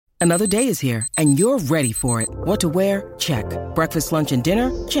Another day is here, and you're ready for it. What to wear? Check. Breakfast, lunch, and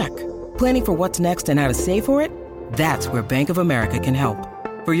dinner? Check. Planning for what's next and how to save for it? That's where Bank of America can help.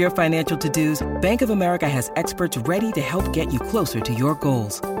 For your financial to-dos, Bank of America has experts ready to help get you closer to your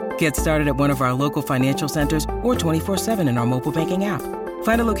goals. Get started at one of our local financial centers or 24/7 in our mobile banking app.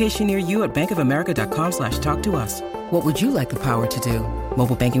 Find a location near you at bankofamerica.com/talktous. What would you like the power to do?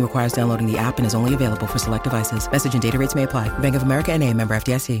 Mobile banking requires downloading the app and is only available for select devices. Message and data rates may apply. Bank of America N.A., member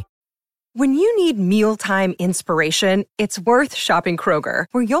FDIC. When you need mealtime inspiration, it's worth shopping Kroger,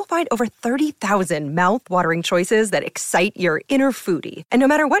 where you'll find over 30,000 mouth-watering choices that excite your inner foodie. And no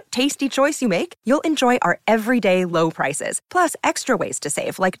matter what tasty choice you make, you'll enjoy our everyday low prices, plus extra ways to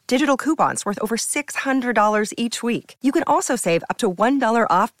save, like digital coupons worth over $600 each week. You can also save up to $1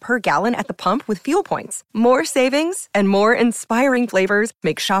 off per gallon at the pump with fuel points. More savings and more inspiring flavors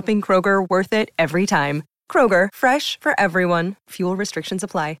make shopping Kroger worth it every time. Kroger, fresh for everyone. Fuel restrictions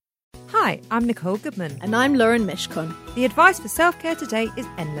apply. Hi, I'm Nicole Goodman. And I'm Lauren Mishcon. The advice for self-care today is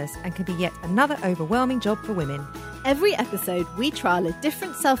endless and can be yet another overwhelming job for women. Every episode, we trial a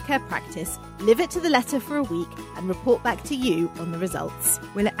different self-care practice, live it to the letter for a week, and report back to you on the results.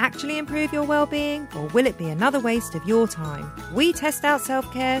 Will it actually improve your well-being, or will it be another waste of your time? We test out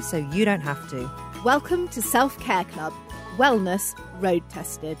self-care so you don't have to. Welcome to Self-Care Club. Wellness road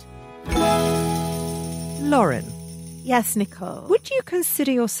tested. Lauren. Yes, Nicole. Would you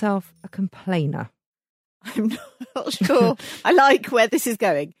consider yourself a complainer? I'm not sure. I like where this is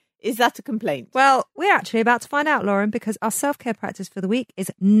going. Is that a complaint? Well, we're actually about to find out, Lauren, because our self-care practice for the week is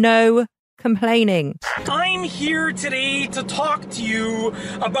no complaining. I'm here today to talk to you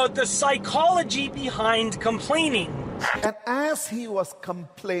about the psychology behind complaining. And as he was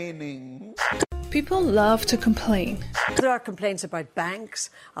complaining... People love to complain. There are complaints about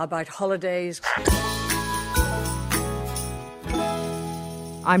banks, about holidays.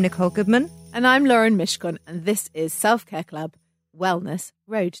 I'm Nicole Goodman. And I'm Lauren Mishcon, and this is Self-Care Club Wellness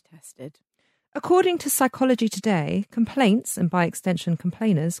Road Tested. According to Psychology Today, complaints, and by extension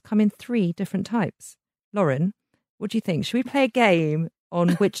complainers, come in 3 different types. Lauren, what do you think? Should we play a game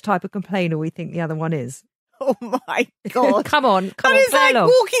on which type of complainer we think the other one is? Oh my God. Come on. That is like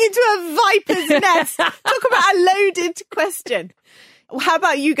walking into a viper's nest. Talk about a loaded question. How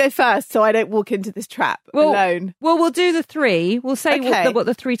about you go first so I don't walk into this trap alone? Well, we'll do the 3. We'll say what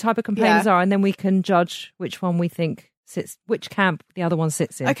the 3 type of complainers are, and then we can judge which one we think sits, which camp the other one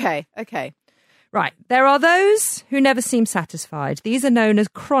sits in. Okay. Right. There are those who never seem satisfied. These are known as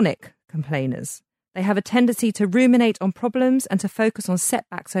chronic complainers. They have a tendency to ruminate on problems and to focus on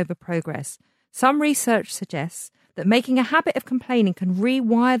setbacks over progress. Some research suggests that making a habit of complaining can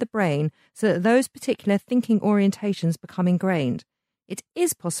rewire the brain so that those particular thinking orientations become ingrained. It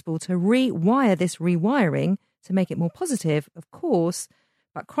is possible to rewire this rewiring to make it more positive, of course,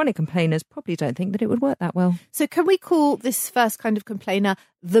 but chronic complainers probably don't think that it would work that well. So can we call this first kind of complainer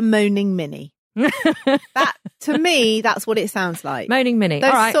the moaning Minnie? That, to me, that's what it sounds like. Moaning Minnie. Those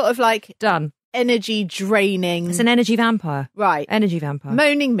all right. sort of like done. Energy draining. It's an energy vampire. Right. Energy vampire.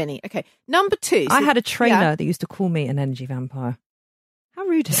 Moaning Minnie. Okay. Number 2. I had a trainer that used to call me an energy vampire. How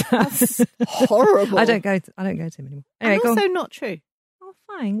rude is that? That's horrible. I don't go to him anymore. Anyway, and also not true. Oh,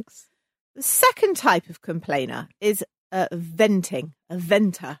 thanks. The second type of complainer is venting, a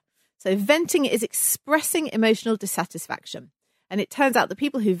venter. So venting is expressing emotional dissatisfaction. And it turns out that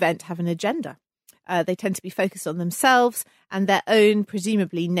people who vent have an agenda. They tend to be focused on themselves and their own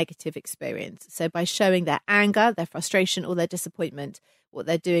presumably negative experience. So by showing their anger, their frustration, or their disappointment, what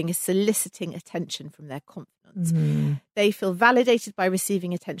they're doing is soliciting attention from their confidants. They feel validated by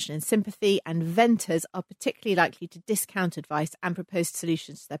receiving attention and sympathy, and venters are particularly likely to discount advice and propose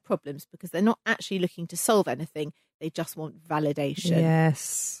solutions to their problems because they're not actually looking to solve anything. They just want validation.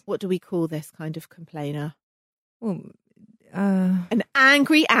 Yes. What do we call this kind of complainer? Well, an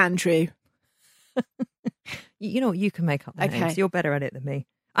angry Andrew. You know what? You can make up the names. You're better at it than me.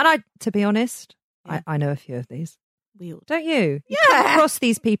 And to be honest, I know a few of these. We all don't you? Yeah. You come across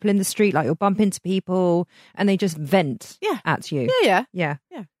these people in the street, like you'll bump into people and they just vent at you. Yeah.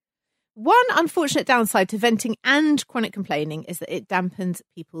 One unfortunate downside to venting and chronic complaining is that it dampens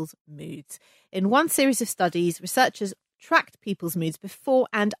people's moods. In one series of studies, researchers tracked people's moods before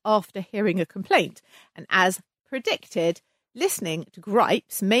and after hearing a complaint. And as predicted, listening to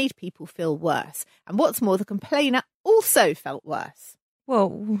gripes made people feel worse. And what's more, the complainer also felt worse. Well,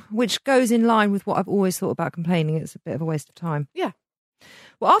 which goes in line with what I've always thought about complaining. It's a bit of a waste of time. Yeah.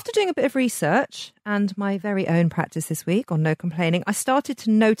 Well, after doing a bit of research and my very own practice this week on no complaining, I started to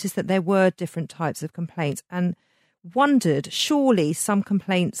notice that there were different types of complaints and wondered, surely some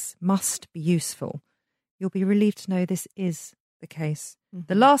complaints must be useful. You'll be relieved to know this is the case.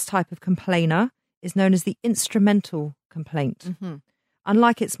 The last type of complainer is known as the instrumental complaint.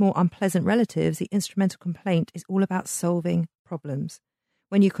 Unlike its more unpleasant relatives, the instrumental complaint is all about solving problems.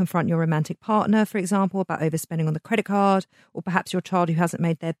 When you confront your romantic partner, for example, about overspending on the credit card, or perhaps your child who hasn't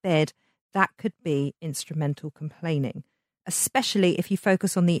made their bed, that could be instrumental complaining, especially if you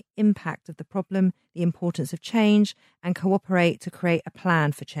focus on the impact of the problem, the importance of change, and cooperate to create a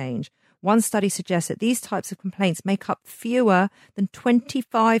plan for change. One study suggests that these types of complaints make up fewer than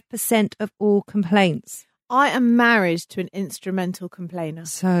 25% of all complaints. I am married to an instrumental complainer.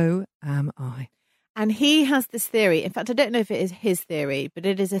 So am I. And he has this theory. In fact, I don't know if it is his theory, but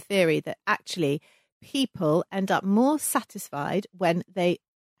it is a theory that actually people end up more satisfied when they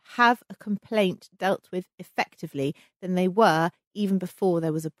have a complaint dealt with effectively than they were even before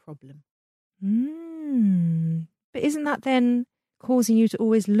there was a problem. But isn't that then causing you to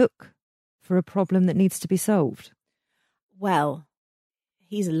always look for a problem that needs to be solved? Well,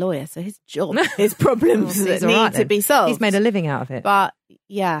 he's a lawyer, so his job is problems that need to be solved. He's made a living out of it. But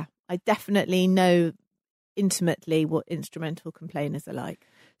yeah, I definitely know intimately what instrumental complainers are like.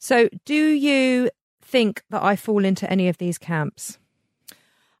 So do you think that I fall into any of these camps?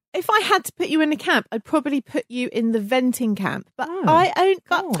 If I had to put you in a camp, I'd probably put you in the venting camp. But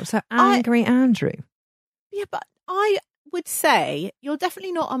So angry Andrew. Yeah, but I would say you're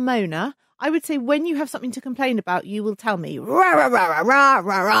definitely not a moaner. I would say when you have something to complain about, you will tell me, rah, rah, rah, rah,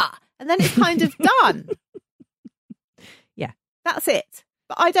 rah, rah, and then it's kind of done. Yeah. That's it.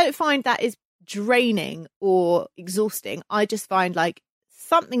 But I don't find that is draining or exhausting. I just find like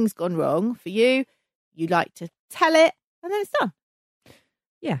something's gone wrong for you. You like to tell it, and then it's done.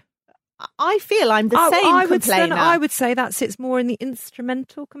 Yeah. I feel I'm the same complainer. I would say that sits more in the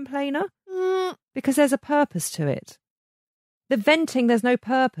instrumental complainer because there's a purpose to it. The venting, there's no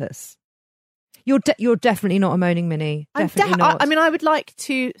purpose. You're definitely not a moaning Minnie. Definitely not. I mean, I would like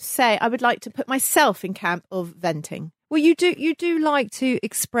to say I would like to put myself in camp of venting. Well, you do like to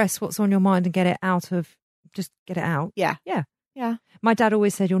express what's on your mind and get it out. Yeah. My dad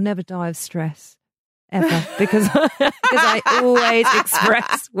always said, "You'll never die of stress." Ever, because I always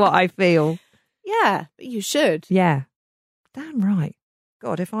express what I feel. Yeah, but you should. Yeah. Damn right.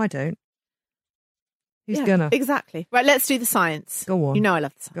 God, if I don't, who's gonna? Exactly. Right, let's do the science. Go on. You know I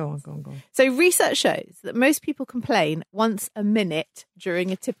love the science. Go on. So research shows that most people complain once a minute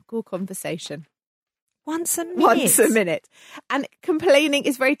during a typical conversation. Once a minute. And complaining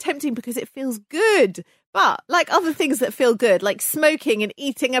is very tempting because it feels good. But like other things that feel good, like smoking and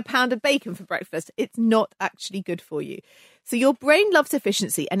eating a pound of bacon for breakfast, it's not actually good for you. So your brain loves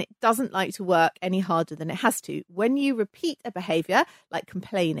efficiency and it doesn't like to work any harder than it has to. When you repeat a behaviour like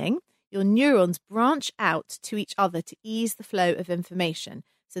complaining, your neurons branch out to each other to ease the flow of information.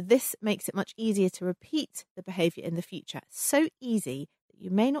 So this makes it much easier to repeat the behaviour in the future. So easy that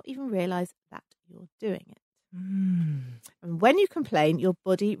you may not even realise that you're doing it. And when you complain, your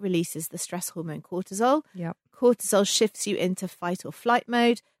body releases the stress hormone cortisol. Yep. Cortisol shifts you into fight or flight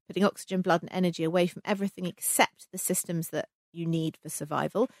mode, putting oxygen, blood and energy away from everything except the systems that you need for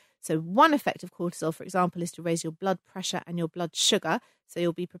survival. So one effect of cortisol, for example, is to raise your blood pressure and your blood sugar, so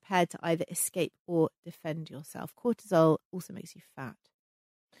you'll be prepared to either escape or defend yourself. Cortisol also makes you fat.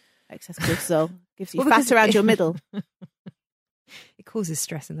 Excess cortisol gives you fat around your middle. It causes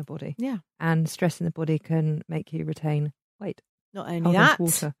stress in the body. Yeah. And stress in the body can make you retain weight. Not only that,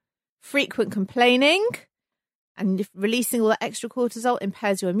 frequent complaining and releasing all that extra cortisol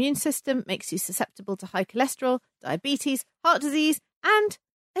impairs your immune system, makes you susceptible to high cholesterol, diabetes, heart disease, and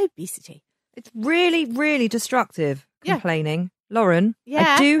obesity. It's really, really destructive, complaining. Lauren,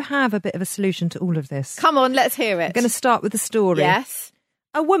 I do have a bit of a solution to all of this. Come on, let's hear it. I'm going to start with the story. Yes.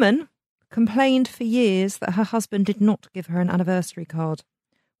 A woman complained for years that her husband did not give her an anniversary card.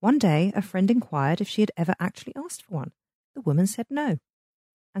 One day, a friend inquired if she had ever actually asked for one. The woman said no.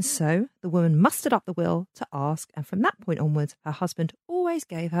 And so the woman mustered up the will to ask, and from that point onwards, her husband always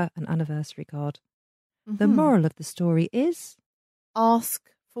gave her an anniversary card. Mm-hmm. The moral of the story is... ask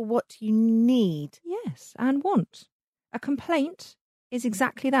for what you need. Yes, and want. A complaint is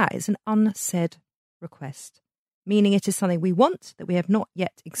exactly that. It's an unsaid request, meaning it is something we want that we have not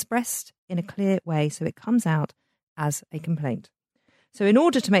yet expressed in a clear way, so it comes out as a complaint. So in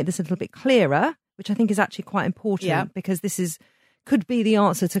order to make this a little bit clearer, which I think is actually quite important, because this could be the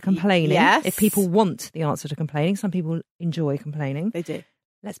answer to complaining. Yes. If people want the answer to complaining. Some people enjoy complaining. They do.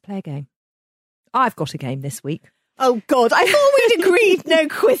 Let's play a game. I've got a game this week. Oh, God. I thought we'd agreed no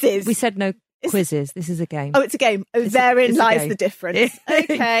quizzes. We said no quizzes. This is a game. Oh, it's a game. Oh, therein lies the difference.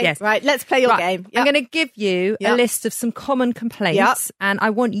 Okay. Yes. Right, let's play your game. Yep. I'm going to give you a list of some common complaints, and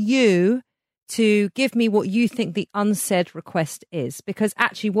I want you to give me what you think the unsaid request is, because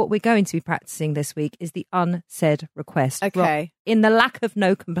actually what we're going to be practicing this week is the unsaid request. Okay. In the lack of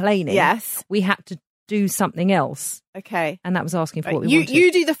no complaining, Yes. we had to do something else. Okay. And that was asking for Right. what we wanted.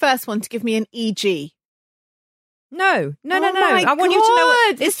 You do the first one to give me an EG. No. My I want you to know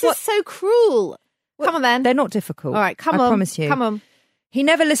God, this what is so cruel. Come on then. they're not difficult. All right, come on. I promise you. Come on. He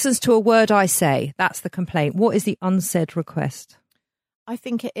never listens to a word I say. That's the complaint. What is the unsaid request? I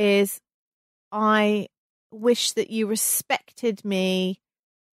think it is, I wish that you respected me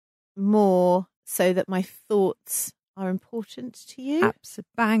more so that my thoughts are important to you.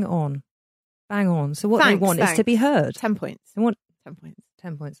 Bang on. Bang on. So what Thanks, they want is to thanks. be heard. 10 points. They want 10 points.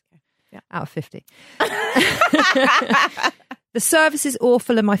 10 points. Yeah. Out of 50. The service is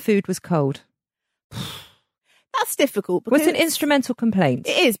awful and my food was cold. That's difficult. What's Because an instrumental complaint?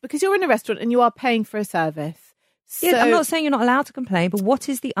 It is, because you're in a restaurant and you are paying for a service. So Yeah, I'm not saying you're not allowed to complain, but what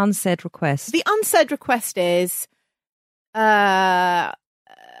is the unsaid request? the unsaid request is,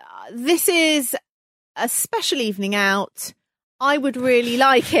 this is a special evening out. I would really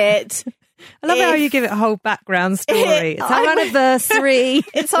like it. I love how if- you give it a whole background story. It's our I'm- anniversary.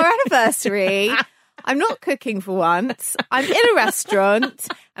 It's our anniversary. I'm not cooking for once. I'm in a restaurant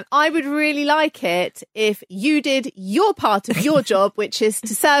and I would really like it if you did your part of your job, which is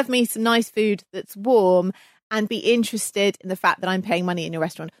to serve me some nice food that's warm and be interested in the fact that I'm paying money in your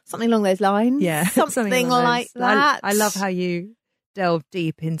restaurant. Something along those lines. Yeah, Something along like those. that. I love how you delve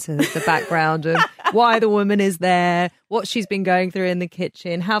deep into the background and why the woman is there, what she's been going through in the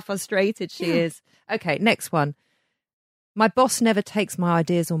kitchen, how frustrated she is. Okay, next one. My boss never takes my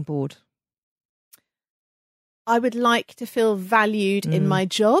ideas on board. I would like to feel valued in my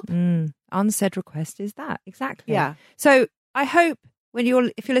job. Unsaid request is that. Exactly. Yeah. So I hope if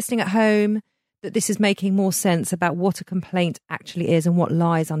you're listening at home, that this is making more sense about what a complaint actually is and what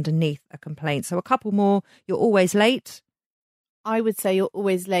lies underneath a complaint. So a couple more. You're always late. I would say you're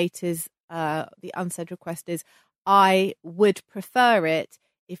always late is the unsaid request is, I would prefer it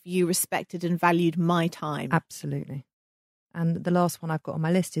if you respected and valued my time. Absolutely. And the last one I've got on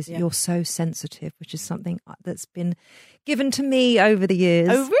my list is you're so sensitive, which is something that's been given to me over the years.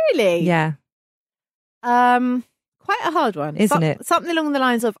 Oh, really? Yeah. Quite a hard one. Isn't it? Something along the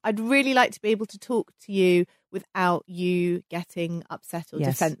lines of, I'd really like to be able to talk to you without you getting upset or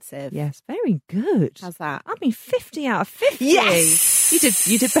defensive. Yes, very good. How's that? I mean, 50 out of 50. Yes!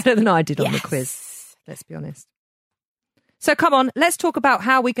 You did better than I did on the quiz. Let's be honest. So come on, let's talk about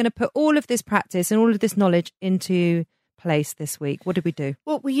how we're going to put all of this practice and all of this knowledge into place this week. What did we do?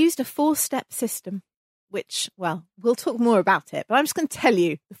 Well, we used a 4-step system, which, well, we'll talk more about it, but I'm just going to tell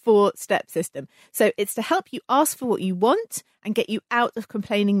you the 4-step system. So it's to help you ask for what you want and get you out of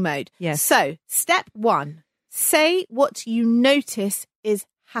complaining mode. Yes. So step 1, say what you notice is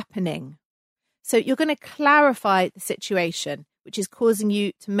happening. So you're going to clarify the situation, which is causing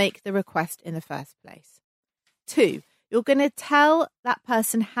you to make the request in the first place. 2, you're going to tell that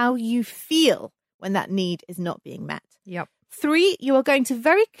person how you feel when that need is not being met. Yep. 3, you are going to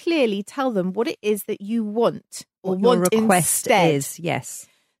very clearly tell them what it is that you want or What your want request instead. is. Yes.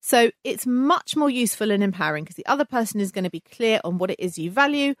 So it's much more useful and empowering because the other person is going to be clear on what it is you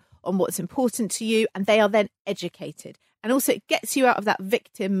value, on what's important to you, and they are then educated. And also it gets you out of that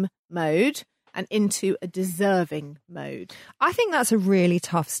victim mode and into a deserving mode. I think that's a really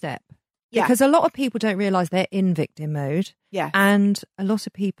tough step. Yeah. Because a lot of people don't realise they're in victim mode. Yeah. And a lot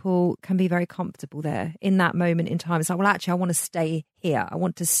of people can be very comfortable there in that moment in time. It's like, well, actually, I want to stay here. I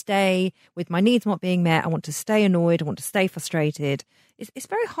want to stay with my needs not being met. I want to stay annoyed. I want to stay frustrated. It's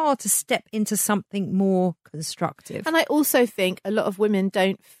very hard to step into something more constructive. And I also think a lot of women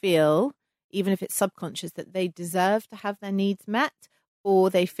don't feel, even if it's subconscious, that they deserve to have their needs met, or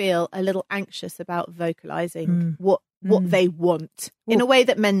they feel a little anxious about vocalising what they want in a way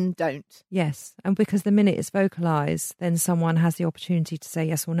that men don't. Yes. And because the minute it's vocalised, then someone has the opportunity to say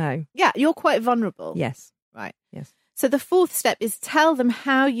yes or no. Yeah, you're quite vulnerable. Yes. Right. Yes. So the 4th step is tell them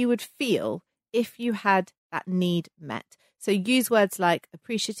how you would feel if you had that need met. So use words like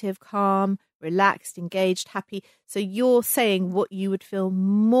appreciative, calm, relaxed, engaged, happy. So you're saying what you would feel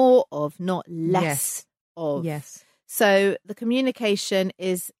more of, not less of. Yes. So the communication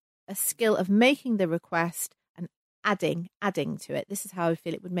is a skill of making the request and adding to it. This is how I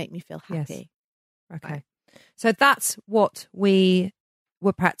feel it would make me feel happy. Yes. Okay. Right. So that's what we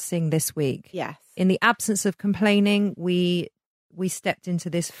were practicing this week. Yes. In the absence of complaining, we stepped into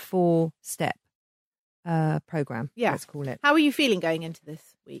this 4-step program. Yeah. Let's call it. How are you feeling going into this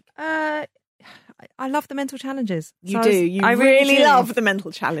week? I love the mental challenges. You do. You really love the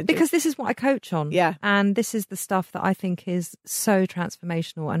mental challenges. Because this is what I coach on. Yeah. And this is the stuff that I think is so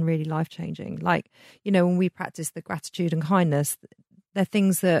transformational and really life-changing. Like, you know, when we practice the gratitude and kindness, they're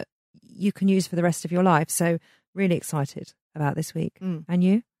things that you can use for the rest of your life. So really excited about this week. And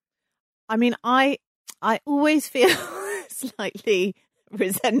you? I mean, I always feel slightly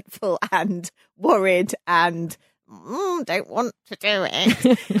resentful and worried and don't want to do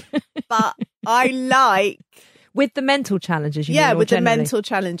it. But I like... With the mental challenges, you mean? Yeah, with generally? the mental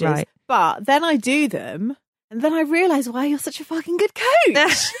challenges. Right. But then I do them and then I realise why you're such a fucking good coach.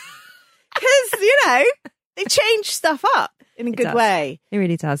 Because, you know, they change stuff up in a good way. It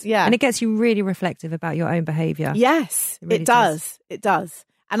really does. Yeah. And it gets you really reflective about your own behaviour. Yes, It really does. It does.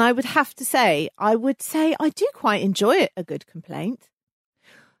 And I would have to say, I do quite enjoy a good complaint.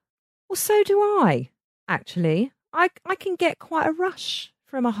 Well, so do I, actually. I can get quite a rush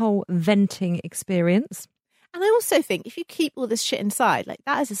from a whole venting experience. And I also think if you keep all this shit inside, like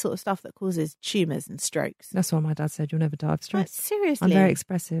that is the sort of stuff that causes tumours and strokes. That's why my dad said you'll never die of stress. Seriously. I'm very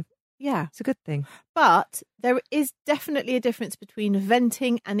expressive. Yeah. It's a good thing. But there is definitely a difference between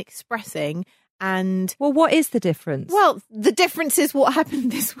venting and expressing and... Well, what is the difference? Well, the difference is what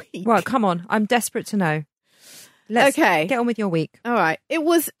happened this week. Right, come on. I'm desperate to know. Let's get on with your week. All right. It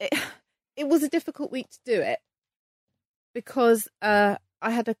was a difficult week to do it because I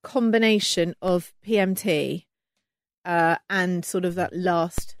had a combination of PMT and sort of that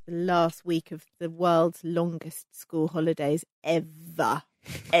last week of the world's longest school holidays ever.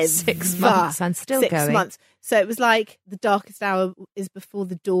 6 months and still going. 6 months. So it was like the darkest hour is before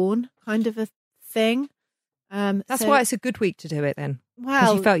the dawn kind of a thing. That's why it's a good week to do it then. Well,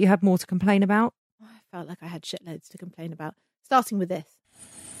 because you felt you had more to complain about. I felt like I had shitloads to complain about. Starting with this.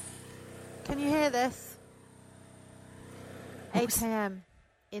 Can you hear this? 8 a.m.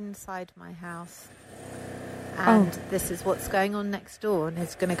 inside my house. And this is what's going on next door and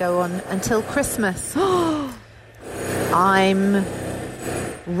it's going to go on until Christmas. I'm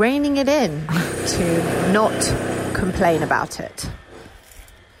reining it in to not complain about it.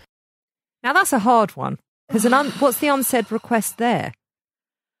 Now that's a hard one. Because what's the unsaid request there?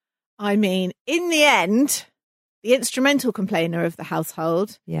 I mean, in the end, the instrumental complainer of the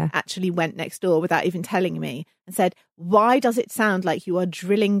household actually went next door without even telling me and said, why does it sound like you are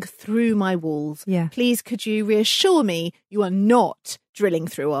drilling through my walls? Yeah. Please, could you reassure me you are not drilling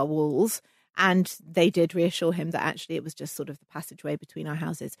through our walls? And they did reassure him that actually it was just sort of the passageway between our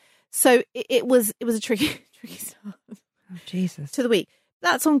houses. So it was a tricky start to the week.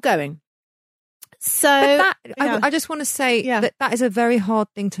 That's ongoing. So I just want to say that is a very hard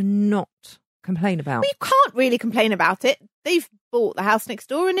thing to not complain about. Well, you can't really complain about it. They've bought the house next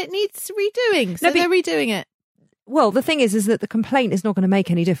door and it needs redoing. So they're redoing it. Well, the thing is that the complaint is not going to make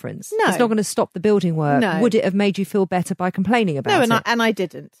any difference. No. It's not going to stop the building work. No. Would it have made you feel better by complaining about it? No, and I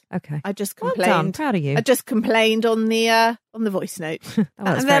didn't. Okay. I just Well complained. done. Proud of you. I just complained on the voice note.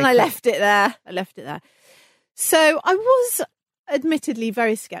 And then I left it there. So I was admittedly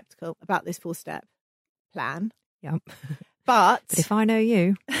very sceptical about this 4-step plan. Yeah. But if I know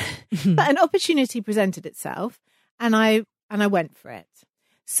you. But an opportunity presented itself and I went for it.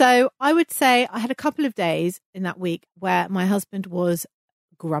 So I would say I had a couple of days in that week where my husband was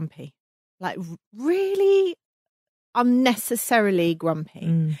grumpy, like really unnecessarily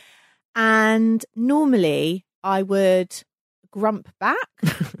grumpy. And normally I would grump back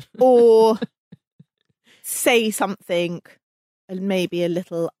or say something maybe a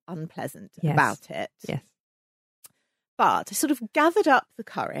little unpleasant about it. Yes. But I sort of gathered up the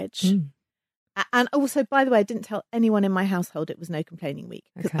courage. And also, by the way, I didn't tell anyone in my household it was no complaining week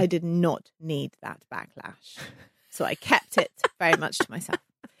because I did not need that backlash. So I kept it very much to myself.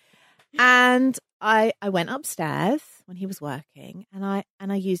 And I went upstairs when he was working and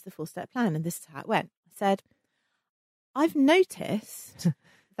I used the 4-step plan and this is how it went. I said, I've noticed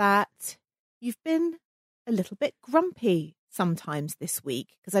that you've been a little bit grumpy sometimes this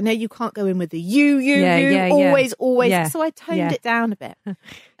week because I know you can't go in with the you always. Yeah. So I toned it down a bit.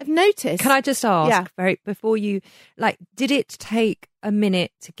 I've noticed. Can I just ask, before you, did it take a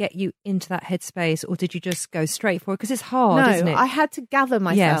minute to get you into that headspace or did you just go straight for it? Because it's hard, isn't it? I had to gather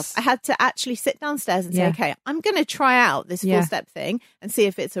myself. Yes. I had to actually sit downstairs and say, okay, I'm going to try out this 4-step thing and see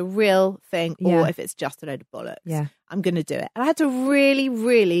if it's a real thing or if it's just a load of bollocks. Yeah. I'm going to do it. And I had to really,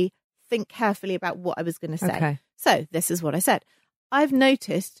 really think carefully about what I was going to say. Okay. So this is what I said. I've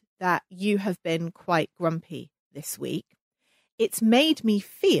noticed that you have been quite grumpy this week. It's made me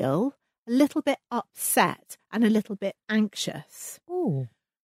feel a little bit upset and a little bit anxious. Oh,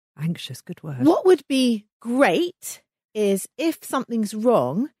 anxious, good word. What would be great is if something's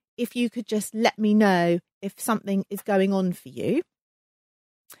wrong, if you could just let me know if something is going on for you.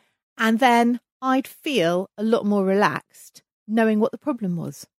 And then I'd feel a lot more relaxed knowing what the problem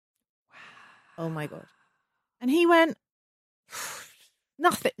was. Wow. Oh my God. And he went,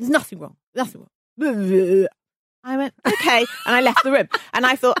 nothing, there's nothing wrong. Nothing wrong. I went, okay. And I left the room. And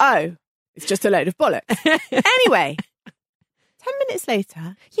I thought, oh, it's just a load of bollocks. Anyway, 10 minutes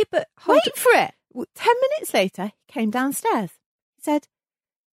later, Yeah, but wait for it. 10 minutes later, he came downstairs. He said,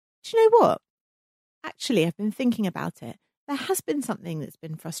 do you know what? Actually, I've been thinking about it. There has been something that's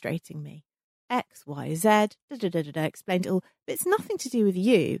been frustrating me. X, Y, Z, explained it all. But it's nothing to do with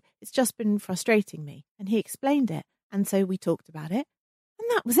you. It's just been frustrating me. And he explained it. And so we talked about it. And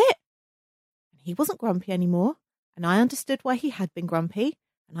that was it. And he wasn't grumpy anymore. And I understood why he had been grumpy.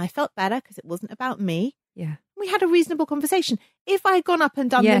 And I felt better because it wasn't about me. Yeah. We had a reasonable conversation. If I had gone up and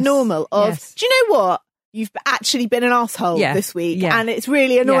done the normal of, do you know what? You've actually been an asshole this week and it's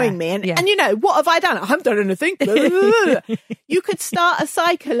really annoying me. And you know, what have I done? I haven't done anything. You could start a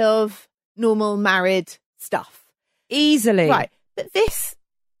cycle of normal married stuff. Easily. Right. But this,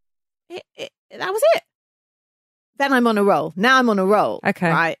 that was it. Then I'm on a roll. Now I'm on a roll. Okay.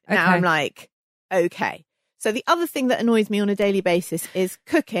 Right. Now Okay. I'm like, okay. So the other thing that annoys me on a daily basis is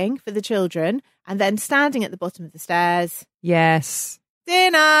cooking for the children and then standing at the bottom of the stairs. Yes.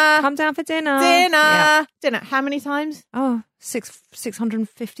 Dinner. Come down for dinner. Dinner. Yeah. Dinner. How many times? Oh,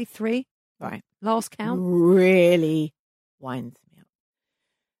 653. Right. Last count. Really winds me up.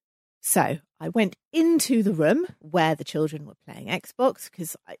 So I went into the room where the children were playing Xbox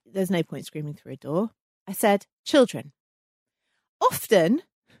because there's no point screaming through a door. I said, children, often,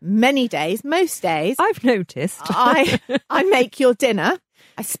 many days, most days, I've noticed. I make your dinner.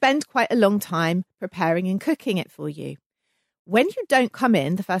 I spend quite a long time preparing and cooking it for you. When you don't come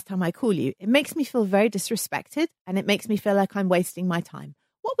in the first time I call you, it makes me feel very disrespected and it makes me feel like I'm wasting my time.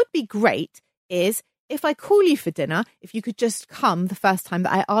 What would be great is if I call you for dinner, if you could just come the first time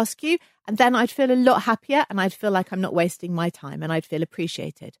that I ask you, and then I'd feel a lot happier and I'd feel like I'm not wasting my time and I'd feel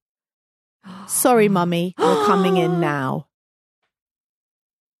appreciated. Sorry, Mummy, you're coming in now.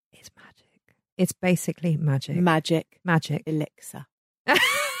 It's magic. It's basically magic. Magic elixir.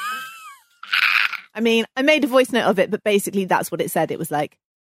 I mean, I made a voice note of it, but basically that's what it said. It was like,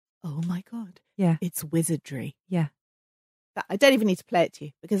 oh my God. Yeah. It's wizardry. Yeah. I don't even need to play it to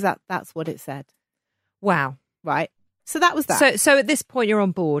you because that's what it said. Wow. Right. So that was that. So at this point you're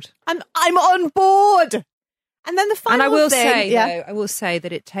on board. I'm on board. And then the final And I will thing, I will say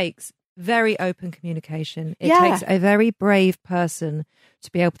that it takes very open communication. It takes a very brave person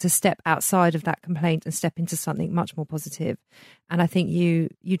to be able to step outside of that complaint and step into something much more positive. And I think you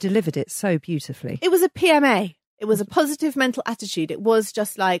delivered it so beautifully. It was a PMA. It was a positive mental attitude. It was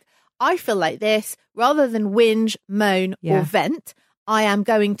just like, I feel like this, rather than whinge, moan or vent, I am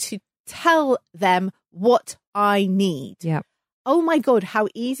going to tell them what I need. Yeah. Oh my God, how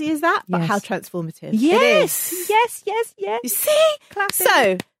easy is that? But how transformative. Yes. It is. Yes. You see? Classic.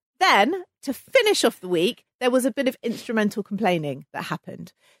 So then, to finish off the week, there was a bit of instrumental complaining that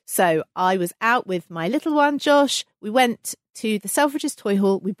happened. So I was out with my little one, Josh. We went to the Selfridges Toy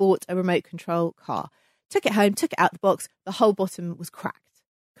Hall. We bought a remote control car. Took it home, took it out the box. The whole bottom was cracked,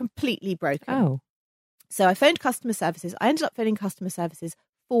 completely broken. Oh. So I phoned customer services. I ended up phoning customer services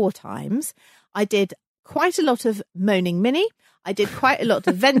 4 times. I did quite a lot of moaning Minnie. I did quite a lot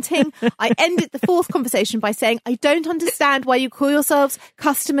of venting. I ended the 4th conversation by saying, I don't understand why you call yourselves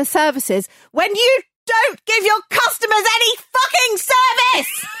customer services when you don't give your customers any fucking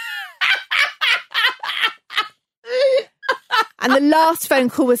service. And the last phone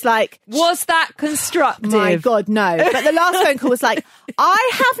call was like, was that constructive? My God, no. But the last phone call was like,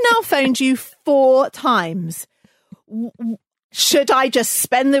 I have now phoned you 4 times. Should I just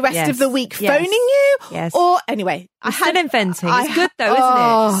spend the rest of the week phoning you? Yes. Or anyway, You're still inventing. It's good though,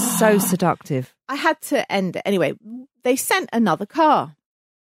 isn't it? So seductive. I had to end it. Anyway, they sent another car.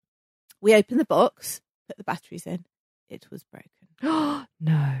 We opened the box, put the batteries in. It was broken.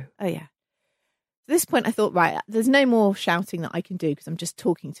 No. Oh, yeah. At this point, I thought, right, there's no more shouting that I can do because I'm just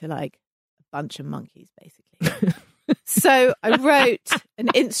talking to like a bunch of monkeys, basically. So I wrote an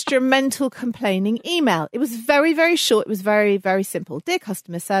instrumental complaining email. It was very, very short. It was very, very simple. Dear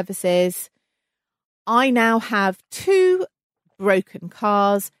customer services, I now have 2 broken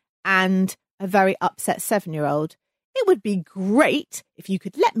cars and a very upset 7-year-old. It would be great if you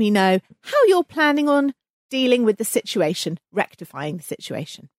could let me know how you're planning on dealing with the situation, rectifying the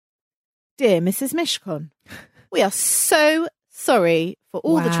situation. Dear Mrs. Mishcon, we are so sorry for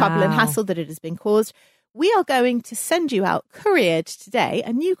all the trouble and hassle that it has been caused. We are going to send you out couriered today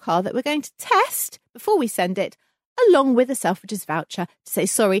a new car that we're going to test before we send it along with a Selfridges voucher to say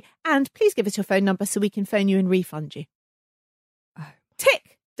sorry, and please give us your phone number so we can phone you and refund you. Oh.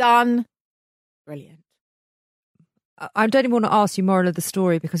 Tick. Done. Brilliant. I don't even want to ask you moral of the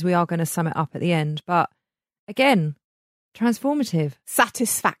story because we are going to sum it up at the end. But again, transformative.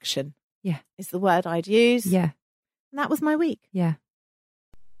 Satisfaction. Yeah. Is the word I'd use. Yeah. And that was my week. Yeah.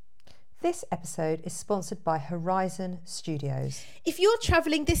 This episode is sponsored by Horizon Studios. If you're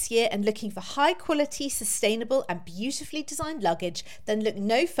travelling this year and looking for high quality, sustainable and beautifully designed luggage, then look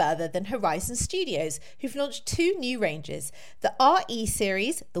no further than Horizon Studios, who've launched 2 new ranges. The RE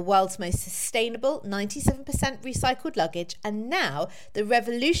series, the world's most sustainable 97% recycled luggage, and now the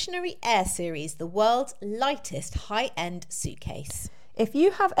revolutionary Air series, the world's lightest high-end suitcase. If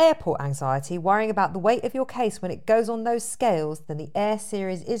you have airport anxiety, worrying about the weight of your case when it goes on those scales, then the Air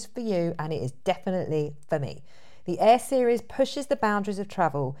series is for you, and it is definitely for me. The Air series pushes the boundaries of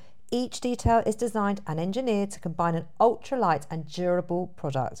travel. Each detail is designed and engineered to combine an ultralight and durable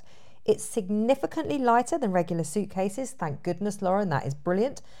product. It's significantly lighter than regular suitcases, thank goodness, Lauren, that is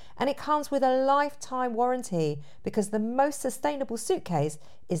brilliant. And it comes with a lifetime warranty because the most sustainable suitcase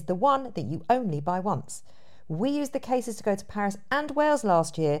is the one that you only buy once. We used the cases to go to Paris and Wales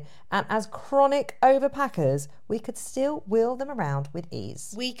last year, and as chronic overpackers, we could still wheel them around with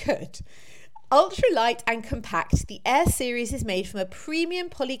ease. We could. Ultralight and compact, the Air series is made from a premium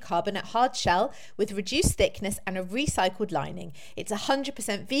polycarbonate hard shell with reduced thickness and a recycled lining. It's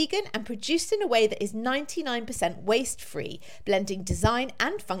 100% vegan and produced in a way that is 99% waste-free, blending design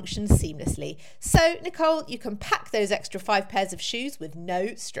and function seamlessly. So, Nicole, you can pack those extra 5 pairs of shoes with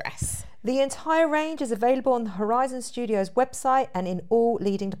no stress. The entire range is available on the Horizon Studios website and in all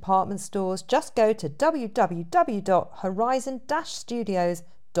leading department stores. Just go to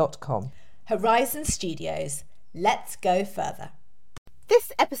www.horizon-studios.com. Horizon Studios. Let's go further.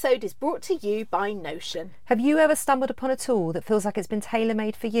 This episode is brought to you by Notion. Have you ever stumbled upon a tool that feels like it's been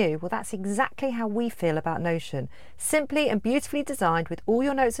tailor-made for you? Well, that's exactly how we feel about Notion. Simply and beautifully designed with all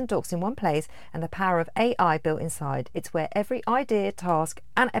your notes and docs in one place and the power of AI built inside. It's where every idea, task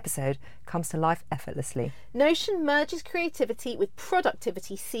and episode comes to life effortlessly. Notion merges creativity with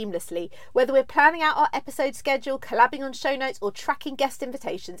productivity seamlessly. Whether we're planning out our episode schedule, collabing on show notes or tracking guest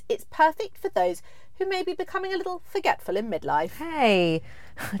invitations, it's perfect for those who may be becoming a little forgetful in midlife. Hey,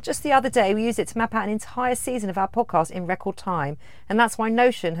 just the other day we used it to map out an entire season of our podcast in record time, and that's why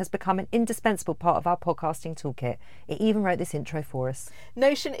Notion has become an indispensable part of our podcasting toolkit. It even wrote this intro for us.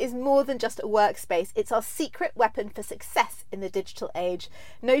 Notion is more than just a workspace, it's our secret weapon for success in the digital age.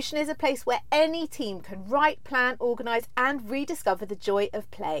 Notion is a place where any team can write, plan, organise and rediscover the joy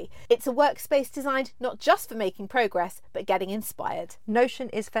of play. It's a workspace designed not just for making progress, but getting inspired. Notion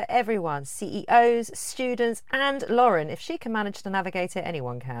is for everyone, CEOs, students and Lauren. If she can manage to navigate it,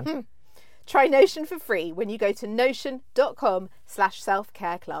 anyone can. Try Notion for free when you go to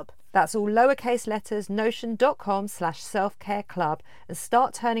notion.com/selfcareclub. That's all lowercase letters, notion.com/selfcareclub, and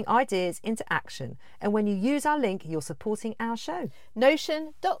start turning ideas into action. And when you use our link, you're supporting our show.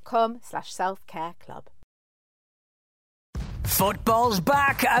 Notion.com/selfcareclub. Football's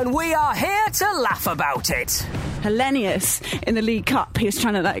back and we are here to laugh about it. Hellenius in the League Cup, he was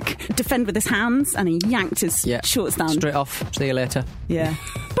trying to defend with his hands and he yanked his shorts down. Straight off. See you later. Yeah.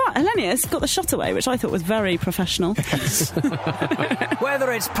 But Hellenius got the shot away, which I thought was very professional.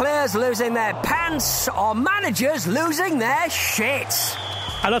 Whether it's players losing their pants or managers losing their shit.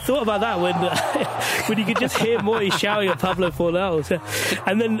 And I thought about that when you could just hear Moyes shouting at Pablo Fornals,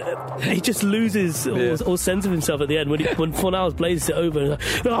 and then he just loses all sense of himself at the end when Fornals blazes it over. And like,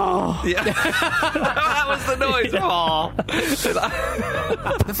 oh, yeah, that was the noise. Oh.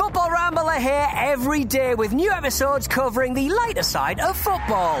 The Football Ramble are here every day with new episodes covering the lighter side of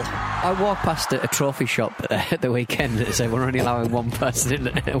football. I walked past a trophy shop at the weekend that said we're only allowing one person in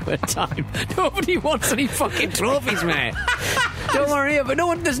at a time. Nobody wants any fucking trophies, mate. Don't worry, but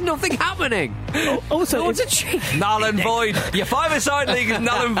there's nothing happening. Also, no one's a cheat. Null and void. Your 5-a-side league is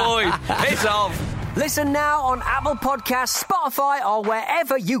null and void. Piss off. Listen now on Apple Podcasts, Spotify, or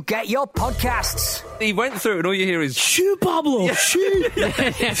wherever you get your podcasts. He went through and all you hear is shoot, Pablo, shoot.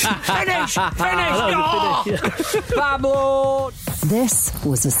 Finish. Oh. Pablo. This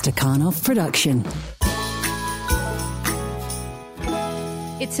was a Stakhanov production.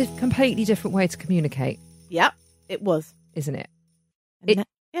 It's a completely different way to communicate. Yep, it was. Isn't it? Yeah.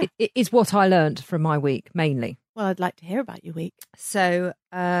 It is what I learned from my week, mainly. Well, I'd like to hear about your week. So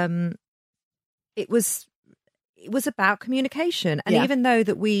it was about communication. And even though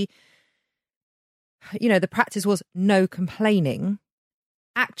that we, the practice was no complaining,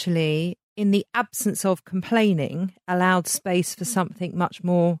 actually, in the absence of complaining, allowed space for something much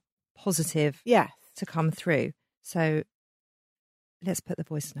more positive to come through. So let's put the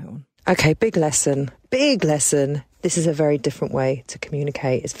voice note on. Okay, big lesson. Big lesson. This is a very different way to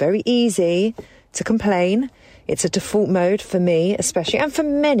communicate. It's very easy to complain. It's a default mode for me, especially, and for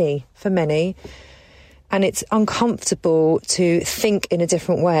many. And it's uncomfortable to think in a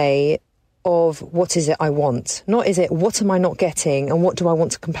different way of what is it I want. Not is it what am I not getting and what do I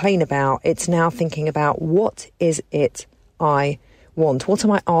want to complain about. It's now thinking about what is it I want. What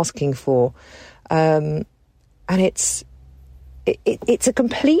am I asking for? And it's a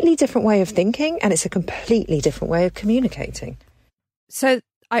completely different way of thinking, and it's a completely different way of communicating. So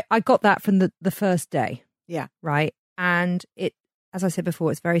I got that from the first day. Yeah. Right. And it, as I said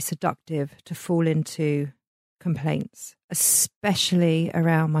before, it's very seductive to fall into complaints, especially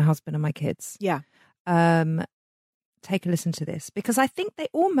around my husband and my kids. Yeah. Take a listen to this, because I think they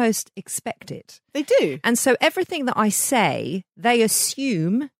almost expect it. They do. And so everything that I say, they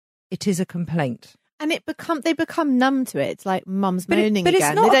assume it is a complaint. And they become numb to it. It's like mum's moaning but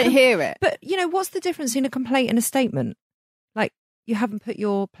again. It's not they don't hear it. But, you know, what's the difference in a complaint and a statement? Like, you haven't put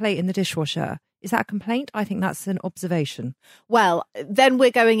your plate in the dishwasher. Is that a complaint? I think that's an observation. Well, then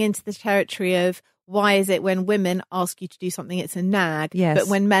we're going into the territory of why is it when women ask you to do something, it's a nag, yes, but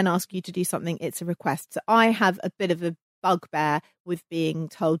when men ask you to do something, it's a request. So I have a bit of a bugbear with being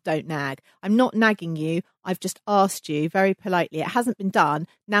told don't nag. I'm not nagging you. I've just asked you very politely. It hasn't been done.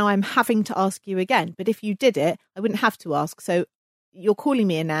 Now I'm having to ask you again. But if you did it, I wouldn't have to ask. So you're calling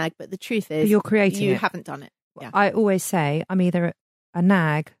me a nag, but the truth is you're creating you it. Haven't done it. Yeah. I always say I'm either a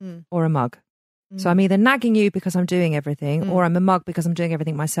nag or a mug. So I'm either nagging you because I'm doing everything, or I'm a mug because I'm doing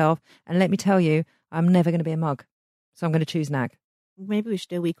everything myself. And let me tell you, I'm never going to be a mug. So I'm going to choose nag. Maybe we should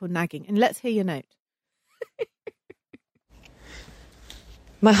do a week on nagging. And let's hear your note.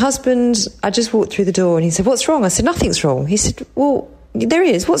 My husband, I just walked through the door and he said, "What's wrong?" I said, "Nothing's wrong." He said, "Well, there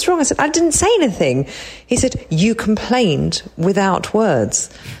is. What's wrong?" I said, "I didn't say anything." He said, "You complained without words."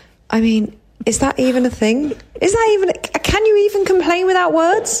 I mean, is that even a thing? Can you even complain without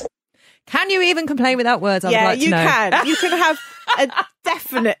words? Can you even complain without words? I would like to know. Can. You can have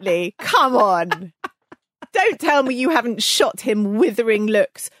definitely. Come on. Don't tell me you haven't shot him withering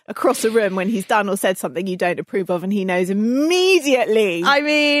looks across a room when he's done or said something you don't approve of, and he knows immediately. I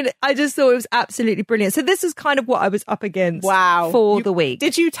mean, I just thought it was absolutely brilliant. So this is kind of what I was up against for the week.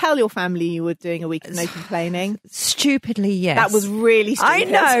 Did you tell your family you were doing a week of no complaining? Stupidly, yes. That was really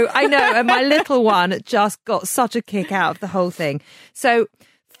stupid. I know. And my little one just got such a kick out of the whole thing. So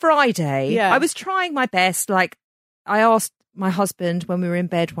Friday, I was trying my best. Like, I asked my husband when we were in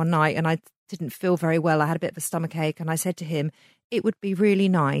bed one night and I didn't feel very well. I had a bit of a stomachache, and I said to him, it would be really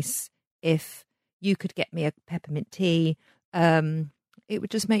nice if you could get me a peppermint tea. It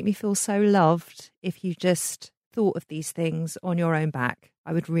would just make me feel so loved if you just thought of these things on your own back.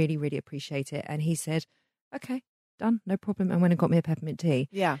 I would really, really appreciate it. And he said, okay, done, no problem, and went and got me a peppermint tea.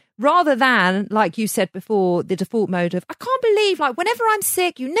 Yeah. Rather than, like you said before, the default mode of, I can't believe, like, whenever I'm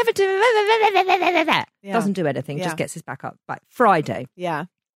sick, you never do... Doesn't do anything, just gets us back up. Like, Friday. Yeah.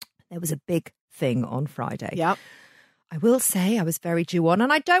 There was a big thing on Friday. Yep. I will say I was very due on,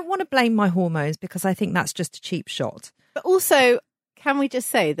 and I don't want to blame my hormones because I think that's just a cheap shot. But also, can we just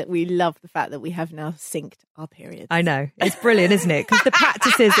say that we love the fact that we have now synced our periods? I know. It's brilliant, isn't it? Because the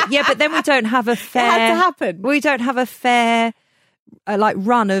practices, but then we don't have a fair... It had to happen. We don't have a fair...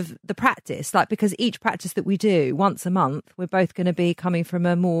 run of the practice, like, because each practice that we do once a month, we're both going to be coming from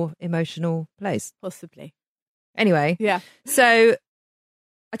a more emotional place. Possibly. Anyway. Yeah. So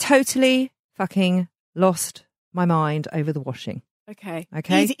I totally fucking lost my mind over the washing. Okay.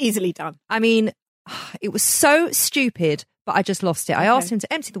 Easily done. I mean, it was so stupid, but I just lost it. I asked him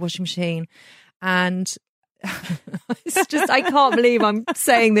to empty the washing machine, and it's just, I can't believe I'm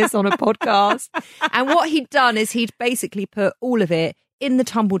saying this on a podcast. And what he'd done is he'd basically put all of it in the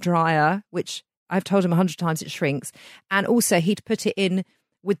tumble dryer, which I've told him 100 times it shrinks. And also he'd put it in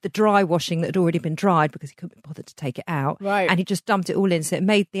with the dry washing that had already been dried because he couldn't be bothered to take it out. Right. And he just dumped it all in. So it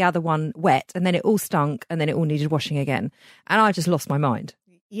made the other one wet, and then it all stunk, and then it all needed washing again. And I just lost my mind.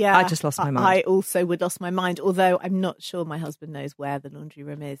 Yeah. I just lost my mind. I also would lost my mind, although I'm not sure my husband knows where the laundry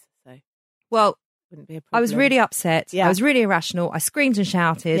room is. So, well, wouldn't be a problem. I was really upset. Yeah. I was really irrational. I screamed and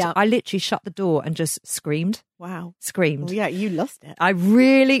shouted. Yeah. I literally shut the door and just screamed. Wow. Screamed. Well, yeah, you lost it. I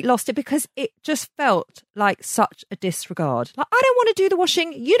really lost it because it just felt like such a disregard. Like, I don't want to do the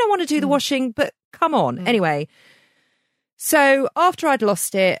washing. You don't want to do the washing, but come on. Anyway, so after I'd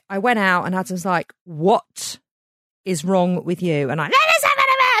lost it, I went out and Adam's like, what is wrong with you? And I,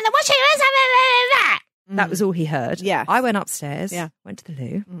 the washing, That was all he heard. Yeah. I went upstairs, went to the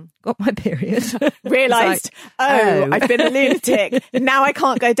loo, got my period. Realised, I've been a lunatic. Now I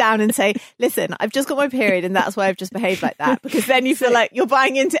can't go down and say, listen, I've just got my period and that's why I've just behaved like that. Because then you feel like you're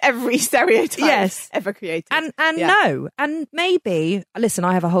buying into every stereotype ever created. And no. And maybe, listen,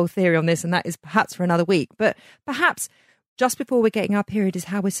 I have a whole theory on this and that is perhaps for another week. But perhaps just before we're getting our period is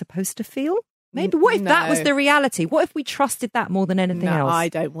how we're supposed to feel. Maybe what if that was the reality? What if we trusted that more than anything else? I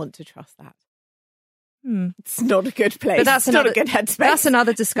don't want to trust that. It's not a good place. But that's not a good headspace. That's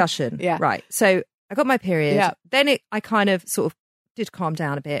another discussion. Yeah. Right. So I got my period. Yeah. Then I kind of sort of did calm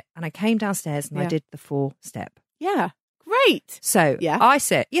down a bit and I came downstairs and I did the 4-step. Yeah. Great. So I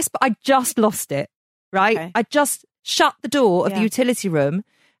said, yes, but I just lost it. Right. Okay. I just shut the door of the utility room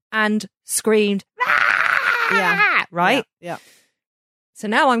and screamed, right? Yeah. So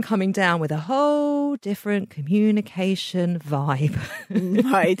now I'm coming down with a whole different communication vibe.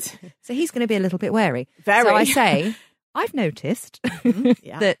 Right. So he's going to be a little bit wary. Very. So I say, I've noticed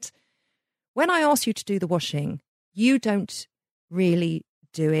that when I ask you to do the washing, you don't really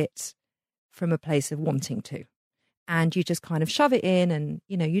do it from a place of wanting to. And you just kind of shove it in and,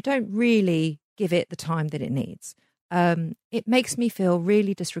 you don't really give it the time that it needs. It makes me feel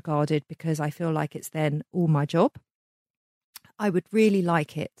really disregarded because I feel like it's then all my job. I would really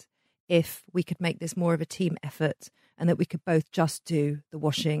like it if we could make this more of a team effort and that we could both just do the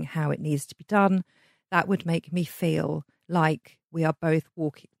washing how it needs to be done. That would make me feel like we are both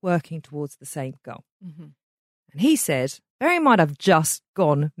working towards the same goal. Mm-hmm. And he said, bearing in mind I've just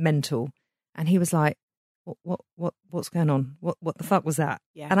gone mental, and he was like, what's going on? What the fuck was that?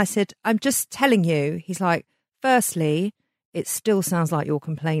 Yeah. And I said, I'm just telling you. He's like, firstly, it still sounds like you're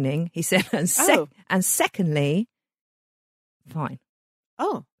complaining. He said, and secondly, fine.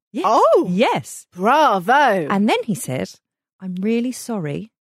 Oh. Yes. Oh. Yes. Bravo. And then he said, I'm really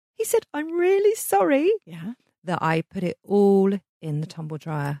sorry. He said, I'm really sorry that I put it all in the tumble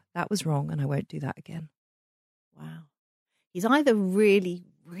dryer. That was wrong and I won't do that again. Wow. He's either really,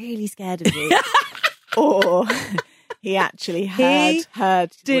 really scared of you or he actually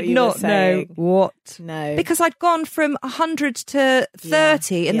heard did what you not were saying. know what. No. Because I'd gone from 100 to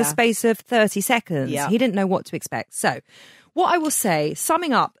 30 in the space of 30 seconds. Yeah. He didn't know what to expect. So what I will say,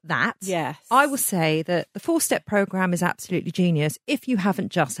 summing up that, I will say that the 4-step program is absolutely genius if you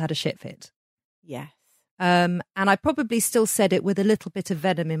haven't just had a shit fit. Yes. And I probably still said it with a little bit of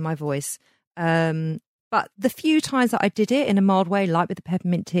venom in my voice. But the few times that I did it in a mild way, like with the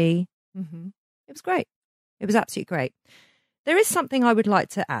peppermint tea, it was great. It was absolutely great. There is something I would like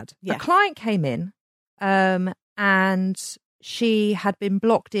to add. Yeah. A client came in and she had been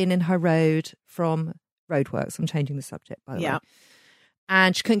blocked in her road from roadworks. I'm changing the subject, by the way.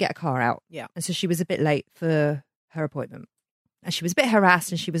 And she couldn't get a car out. Yeah. And so she was a bit late for her appointment. And she was a bit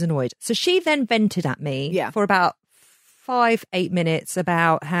harassed and she was annoyed. So she then vented at me for about 5-8 minutes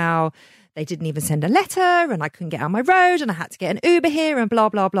about how they didn't even send a letter and I couldn't get out my road and I had to get an Uber here and blah,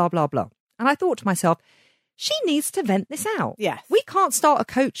 blah, blah, blah, blah. And I thought to myself, she needs to vent this out. Yes. We can't start a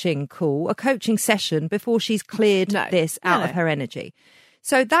coaching call, a coaching session before she's cleared this out of her energy.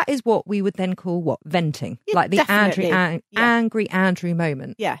 So that is what we would then call venting, like the angry Andrew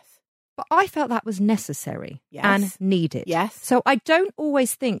moment. Yes. But I felt that was necessary and needed. Yes. So I don't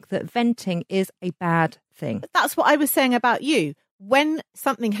always think that venting is a bad thing. But that's what I was saying about you. When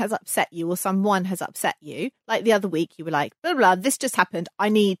something has upset you or someone has upset you, like the other week, you were like, blah, blah, this just happened. I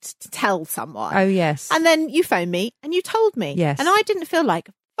need to tell someone. Oh, yes. And then you phoned me and you told me. Yes. And I didn't feel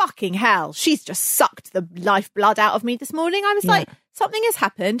like, fucking hell, she's just sucked the lifeblood out of me this morning. I was like, something has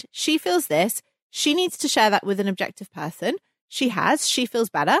happened. She feels this. She needs to share that with an objective person. She has. She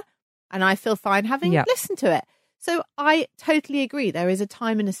feels better. And I feel fine having listened to it. So I totally agree. There is a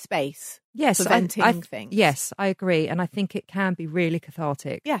time and a space for venting things. Yes, I agree. And I think it can be really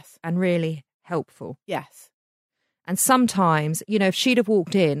cathartic. Yes. And really helpful. Yes. And sometimes, if she'd have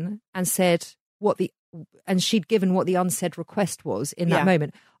walked in and said and she'd given what the unsaid request was in that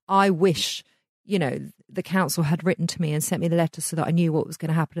moment, I wish, the council had written to me and sent me the letter so that I knew what was going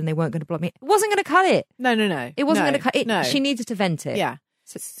to happen and they weren't going to block me. It wasn't going to cut it. No. It wasn't going to cut it. No. She needed to vent it. Yeah.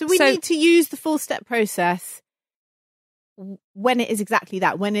 So we need to use the 4-step process when it is exactly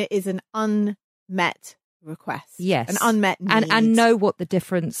that, when it is an unmet request. Yes. An unmet need. And know what the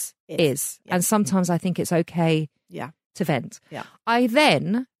difference is. Yeah. And sometimes I think it's okay to vent. Yeah. I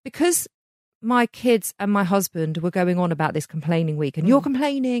then, because my kids and my husband were going on about this complaining week and you're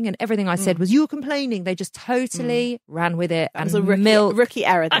complaining and everything I said was you're complaining, they just totally ran with it. That was a rookie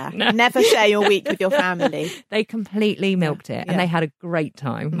error there. Never share your week with your family. They completely milked it and they had a great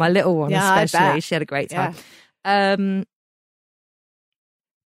time. My little one especially, she had a great time.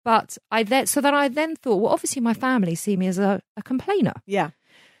 But I then thought, well, obviously my family see me as a complainer. Yeah.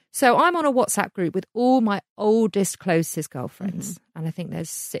 So I'm on a WhatsApp group with all my oldest, closest girlfriends. And I think there's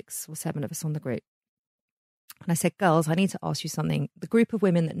 6 or 7 of us on the group. And I said, girls, I need to ask you something. The group of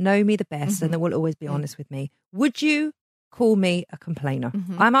women that know me the best and that will always be honest with me, would you call me a complainer?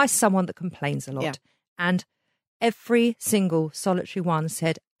 Am I someone that complains a lot? Yeah. And every single solitary one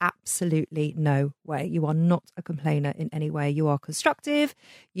said, absolutely no way. You are not a complainer in any way. You are constructive.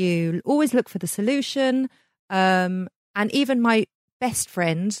 You always look for the solution. And even my best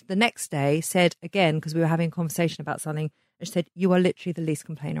friend the next day said again, because we were having a conversation about something, and she said, you are literally the least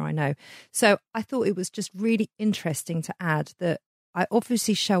complainer I know. So I thought it was just really interesting to add that I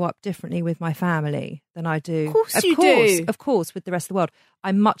obviously show up differently with my family than I do. Of course you do. Of course, with the rest of the world.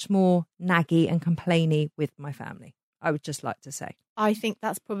 I'm much more naggy and complainy with my family, I would just like to say. I think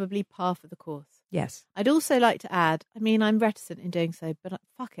that's probably par for the course. Yes. I'd also like to add, I mean, I'm reticent in doing so, but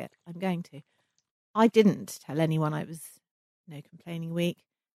fuck it, I'm going to. I didn't tell anyone I was no complaining week.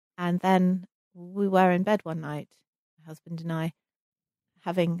 And then we were in bed one night, my husband and I,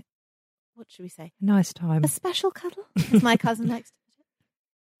 having, what should we say? Nice time. A special cuddle, as my cousin likes to put it.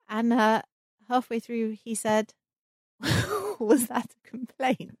 And halfway through, he said, was that a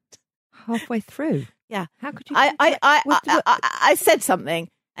complaint? Halfway through? Yeah. How could you? I said something,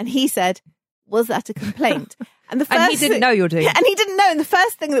 and he said, "Was that a complaint?" And he didn't know you're doing. Yeah, and he didn't know. And the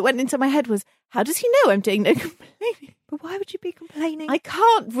first thing that went into my head was, "How does he know I'm doing no complaining?" But why would you be complaining? I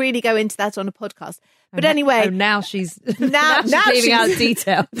can't really go into that on a podcast. But anyway, now she's now she's leaving out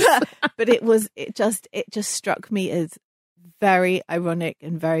details. But it just struck me as very ironic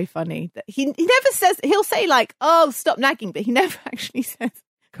and very funny that he never says. He'll say like, "Oh, stop nagging," but he never actually says.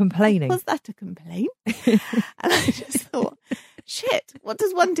 Complaining. Was that a complaint? And I just thought, shit, what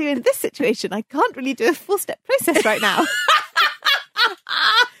does one do in this situation? I can't really do a 4-step process right now.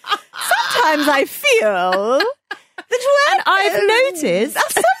 Sometimes I feel that I've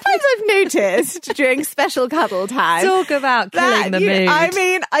noticed during special cuddle time. Talk about killing the mood. I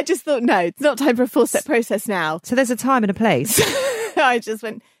mean, I just thought, no, it's not time for a 4-step process now. So there's a time and a place. I just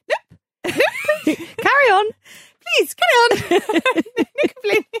went, nope. Carry on. Please, carry on.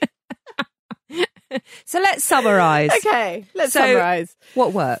 So let's summarise. Okay, let's summarise.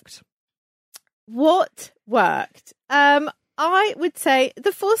 What worked? What worked? I would say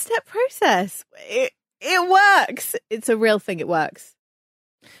the 4-step process. It works. It's a real thing. It works.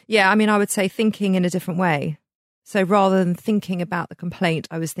 Yeah, I mean, I would say thinking in a different way. So rather than thinking about the complaint,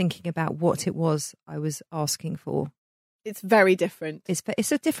 I was thinking about what it was I was asking for. It's very different.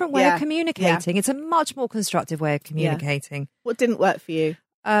 It's a different way of communicating. Yeah. It's a much more constructive way of communicating. Yeah. What didn't work for you?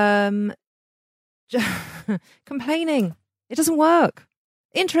 Complaining. It doesn't work.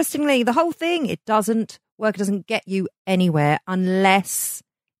 Interestingly, the whole thing, it doesn't work. It doesn't get you anywhere unless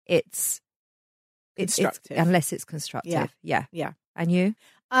it's constructive. Unless it's constructive. Yeah. And you?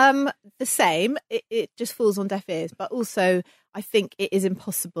 The same. It just falls on deaf ears. But also, I think it is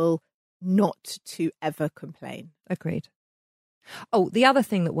impossible not to ever complain. Agreed. Oh, the other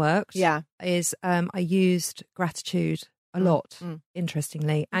thing that worked is I used gratitude a lot,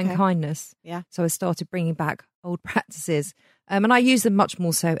 interestingly, and kindness. Yeah. So I started bringing back old practices. And I use them much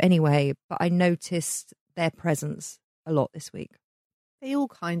more so anyway, but I noticed their presence a lot this week. They all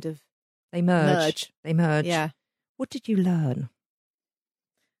kind of... They merge. They merge. Yeah. What did you learn?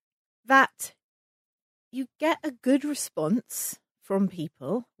 That you get a good response from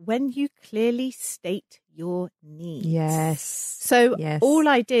people when you clearly state your needs. Yes. So all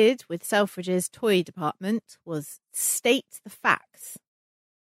I did with Selfridge's toy department was state the facts.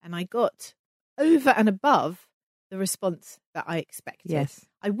 And I got over and above the response that I expected. Yes.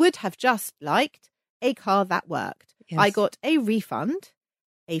 I would have just liked a car that worked. Yes. I got a refund,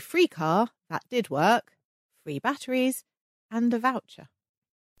 a free car that did work, free batteries, and a voucher.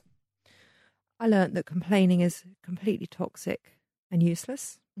 I learned that complaining is completely toxic and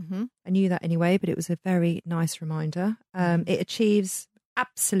useless. Mm-hmm. I knew that anyway, but it was a very nice reminder. It achieves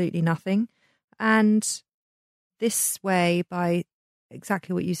absolutely nothing. And this way, by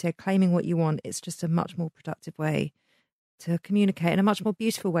exactly what you said, claiming what you want, it's just a much more productive way to communicate and a much more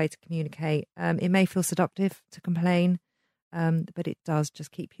beautiful way to communicate. It may feel seductive to complain, but it does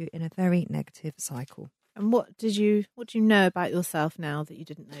just keep you in a very negative cycle. And what do you know about yourself now that you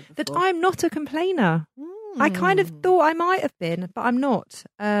didn't know before? That I'm not a complainer. I kind of thought I might have been, but I'm not.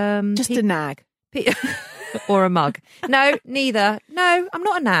 Just a nag. Or a mug. No, neither. No, I'm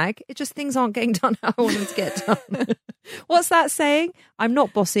not a nag. It's just things aren't getting done how I want them to get done. What's that saying? I'm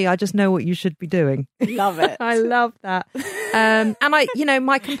not bossy. I just know what you should be doing. Love it. I love that. And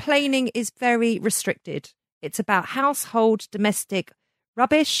my complaining is very restricted. It's about household, domestic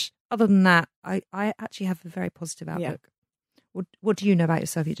rubbish. Other than that, I actually have a very positive outlook. What do you know about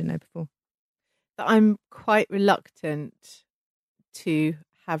yourself you didn't know before? That I'm quite reluctant to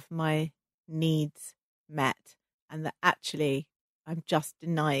have my needs met, and that actually I'm just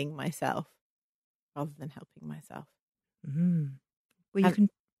denying myself rather than helping myself. Mm. Will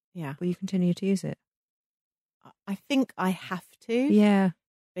you continue to use it? I think I have to. Yeah.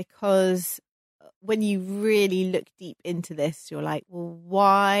 Because when you really look deep into this, you're like, well,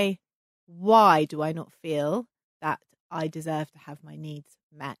 why do I not feel that I deserve to have my needs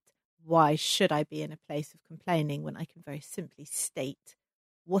met? Why should I be in a place of complaining when I can very simply state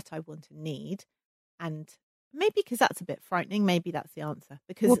what I want and need? And maybe because that's a bit frightening, maybe that's the answer.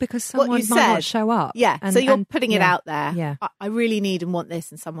 Because someone might not show up. Yeah, so you're putting it out there. Yeah. I really need and want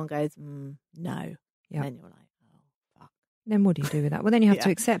this, and someone goes, no. Yeah. And then you're like, oh, fuck. Then what do you do with that? Well, then you have to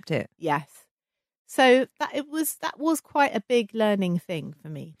accept it. Yes. So that was quite a big learning thing for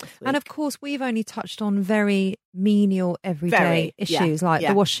me this week. And of course, we've only touched on very menial, everyday issues like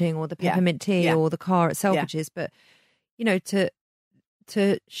the washing or the peppermint tea or the car at Selfridges. But,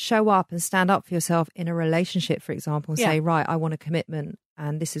 to show up and stand up for yourself in a relationship, for example, and say, right, I want a commitment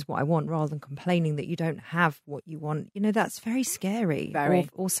and this is what I want, rather than complaining that you don't have what you want. That's very scary. Very.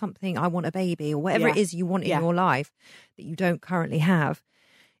 Or something, I want a baby, or whatever it is you want in your life that you don't currently have.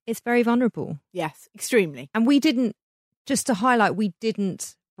 It's very vulnerable. Yes, extremely. And we didn't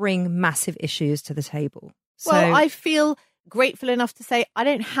bring massive issues to the table. Well, I feel grateful enough to say I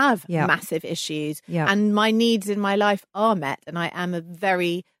don't have massive issues, and my needs in my life are met, and I am a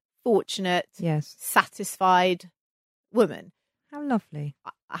very fortunate, satisfied woman. How lovely.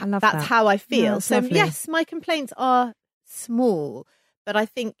 I love that. That's how I feel. That's so lovely. yes, my complaints are small, but I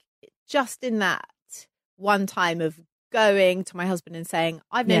think just in that one time of going to my husband and saying,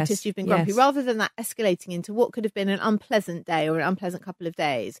 I've noticed you've been grumpy, rather than that escalating into what could have been an unpleasant day or an unpleasant couple of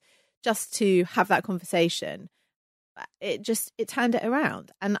days, just to have that conversation, it turned it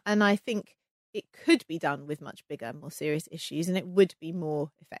around. And I think it could be done with much bigger, more serious issues, and it would be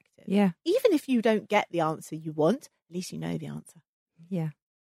more effective. Yeah. Even if you don't get the answer you want, at least you know the answer. Yeah,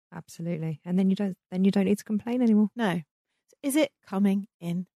 absolutely. And then you don't need to complain anymore. No. So is it coming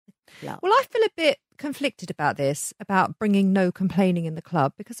in the club? Well, I feel a bit conflicted about this, about bringing no complaining in the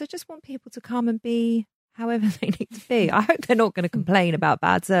club, because I just want people to come and be however they need to be. I hope they're not going to complain about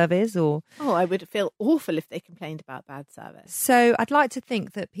bad service or... Oh, I would feel awful if they complained about bad service. So I'd like to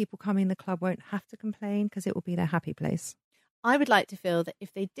think that people coming in the club won't have to complain because it will be their happy place. I would like to feel that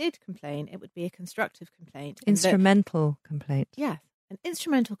if they did complain, it would be a constructive complaint. Instrumental complaint. Yes, an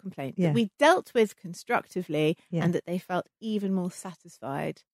instrumental complaint that we dealt with constructively and that they felt even more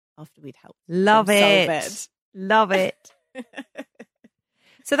satisfied after we'd helped Love them it. solve it. Love it.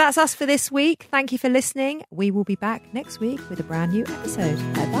 So that's us for this week. Thank you for listening. We will be back next week with a brand new episode.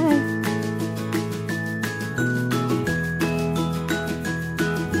 Bye-bye.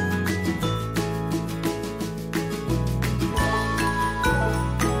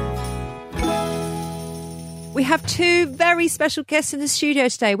 We have two very special guests in the studio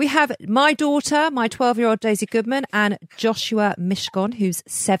today. We have my daughter, my 12-year-old Daisy Goodman, and Joshua Mishkon, who's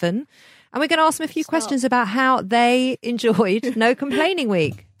 7. And we're going to ask them a few questions about how they enjoyed No Complaining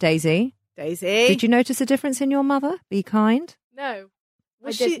Week. Daisy, did you notice a difference in your mother? Be kind. No.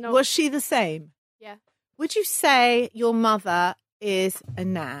 Was she the same? Yeah. Would you say your mother is a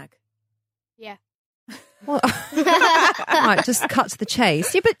nag? Yeah. Well, right, just cut to the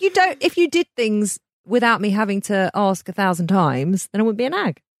chase. Yeah, but you don't. If you did things without me having to ask 1,000 times, then it would be a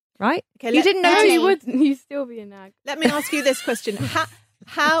nag, right? Okay, you didn't know. No, you wouldn't. You'd still be a nag. Let me ask you this question: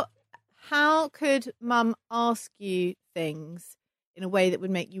 How could Mum ask you things in a way that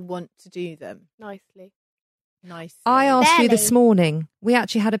would make you want to do them nicely? I asked you this morning. We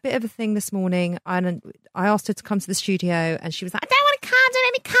actually had a bit of a thing this morning, and I asked her to come to the studio, and she was like, I don't want to come, don't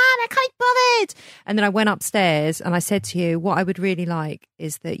let me come, I can't be bothered. And then I went upstairs and I said to you, what I would really like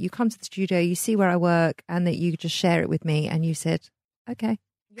is that you come to the studio, you see where I work, and that you just share it with me. And you said, okay.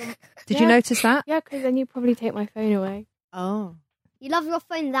 Did you notice that? Yeah, because then you probably take my phone away. Oh. You love your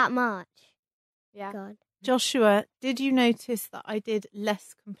phone that much? Yeah. God. Joshua, did you notice that I did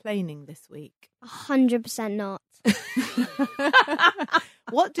less complaining this week? 100% not.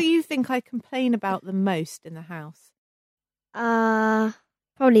 What do you think I complain about the most in the house?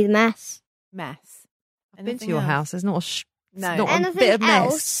 Probably the mess. Mess. I've been to your house. There's not a no. a bit of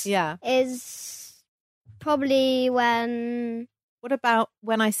mess. Else yeah. Is probably when... What about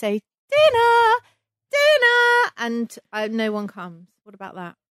when I say, dinner, and no one comes? What about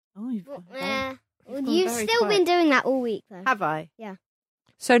that? Oh, you've still been doing that all week, though. Have I? Yeah.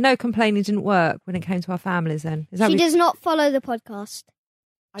 So no complaining didn't work when it came to our families then? She does not follow the podcast.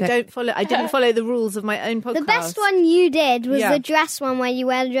 I didn't follow the rules of my own podcast. The best one you did was Yeah. the dress one where you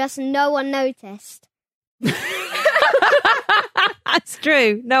wear the dress and no one noticed. That's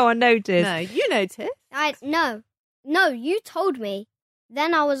true. No one noticed. No, you noticed. No, you told me.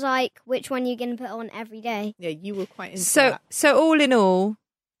 Then I was like, which one are you going to put on every day? Yeah, you were quite into So that. all in all,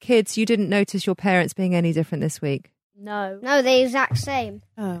 kids, you didn't notice your parents being any different this week. No. No, the exact same.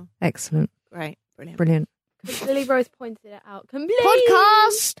 Oh, Excellent. great. Brilliant. Brilliant. Billy Rose pointed it out. Completely.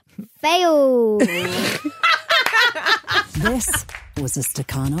 Podcast fail. This was a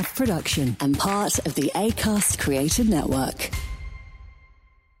Stakhanov production and part of the Acast Creative Network.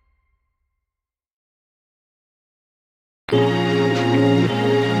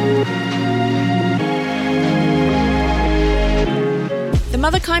 The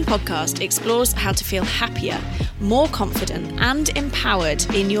Motherkind podcast explores how to feel happier, more confident and empowered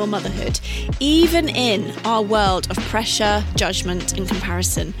in your motherhood, even in our world of pressure, judgment and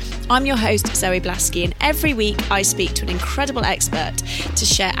comparison. I'm your host, Zoe Blaski, and every week I speak to an incredible expert to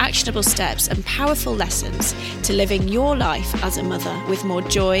share actionable steps and powerful lessons to living your life as a mother with more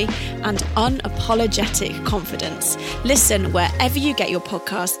joy and unapologetic confidence. Listen wherever you get your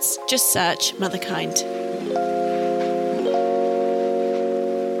podcasts. Just search Motherkind.